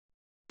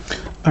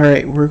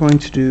Alright, we're going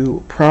to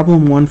do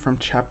problem 1 from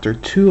chapter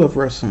 2 of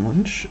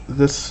Rosenlicht.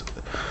 This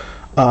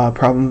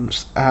problem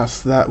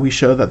asks that we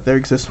show that there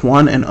exists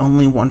one and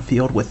only one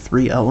field with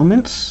 3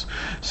 elements.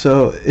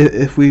 So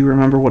if we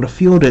remember what a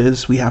field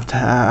is, we have to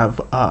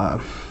have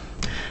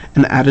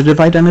an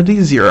additive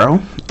identity 0,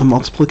 a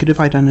multiplicative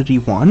identity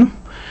 1,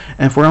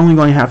 and if we're only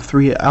going to have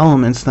 3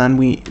 elements, then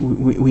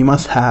we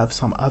must have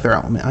some other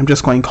element. I'm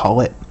just going to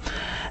call it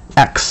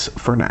x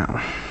for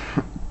now.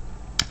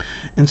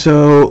 And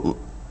so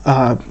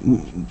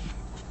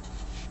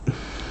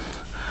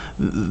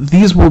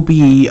these will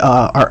be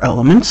our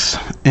elements,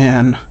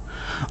 and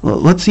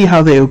let's see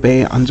how they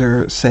obey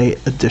under, say,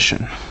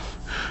 addition.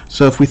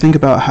 So if we think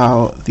about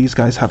how these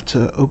guys have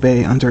to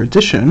obey under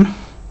addition,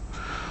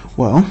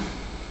 well,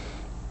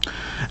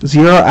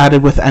 0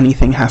 added with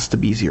anything has to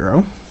be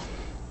 0.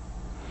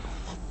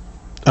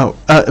 Oh,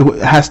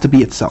 it has to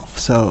be itself.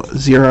 So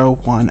 0,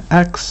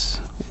 1x,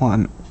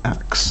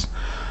 1x.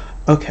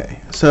 Okay,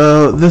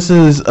 so this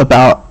is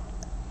about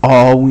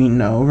all we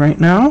know right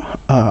now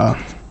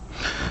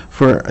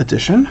for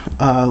addition.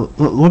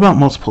 What about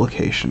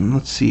multiplication?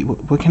 Let's see,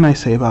 what can I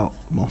say about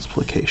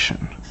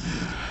multiplication?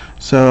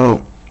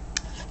 So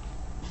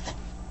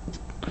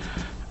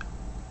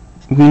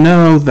we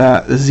know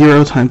that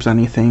 0 times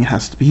anything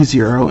has to be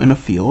 0 in a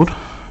field.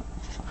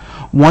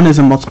 1 is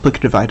a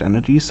multiplicative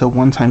identity, so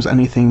 1 times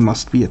anything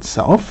must be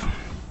itself.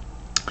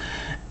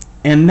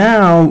 And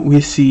now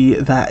we see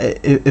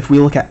that if we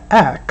look at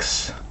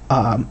x,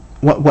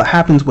 what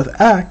happens with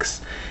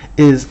x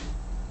is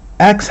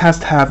x has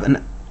to have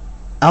an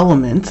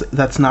element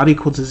that's not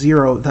equal to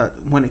 0, that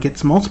when it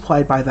gets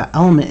multiplied by that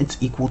element, it's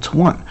equal to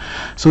 1.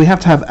 So we have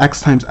to have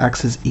x times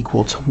x is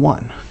equal to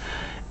 1.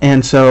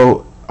 And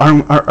so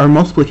our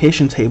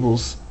multiplication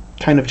table's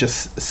kind of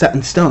just set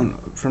in stone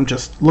from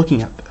just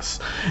looking at this.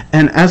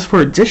 And as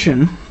for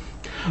addition,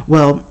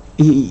 well,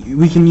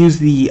 we can use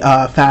the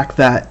fact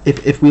that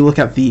if we look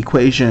at the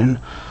equation,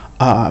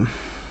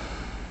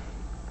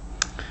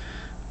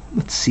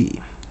 let's see,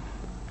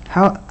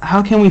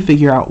 how can we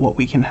figure out what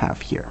we can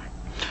have here?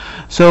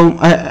 So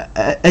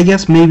I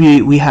guess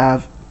maybe we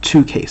have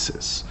 2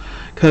 cases,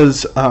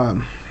 because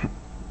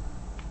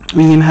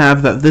we can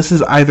have that this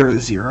is either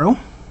 0.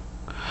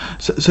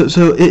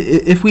 So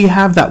if we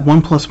have that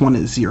 1 plus 1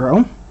 is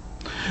 0,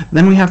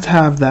 then we have to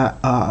have that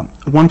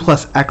 1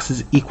 plus x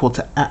is equal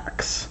to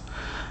x.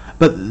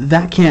 But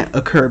that can't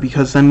occur,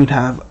 because then we'd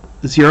have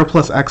 0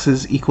 plus x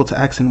is equal to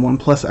x and 1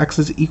 plus x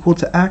is equal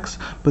to x,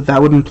 but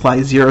that would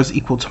imply 0 is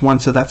equal to 1,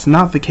 so that's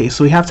not the case.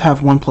 So we have to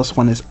have 1 plus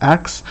 1 is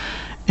x,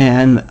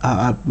 and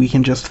we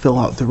can just fill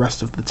out the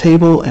rest of the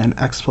table, and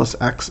x plus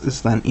x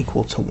is then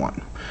equal to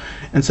 1.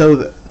 And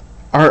so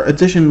our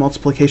addition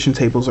multiplication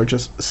tables are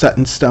just set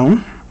in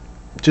stone,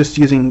 just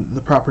using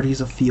the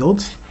properties of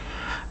fields.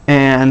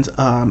 And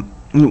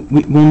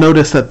we'll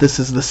notice that this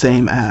is the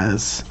same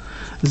as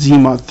z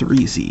mod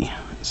 3z.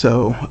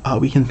 So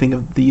we can think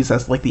of these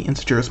as like the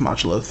integers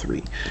modulo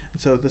 3.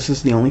 And so this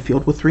is the only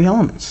field with 3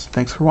 elements.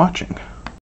 Thanks for watching.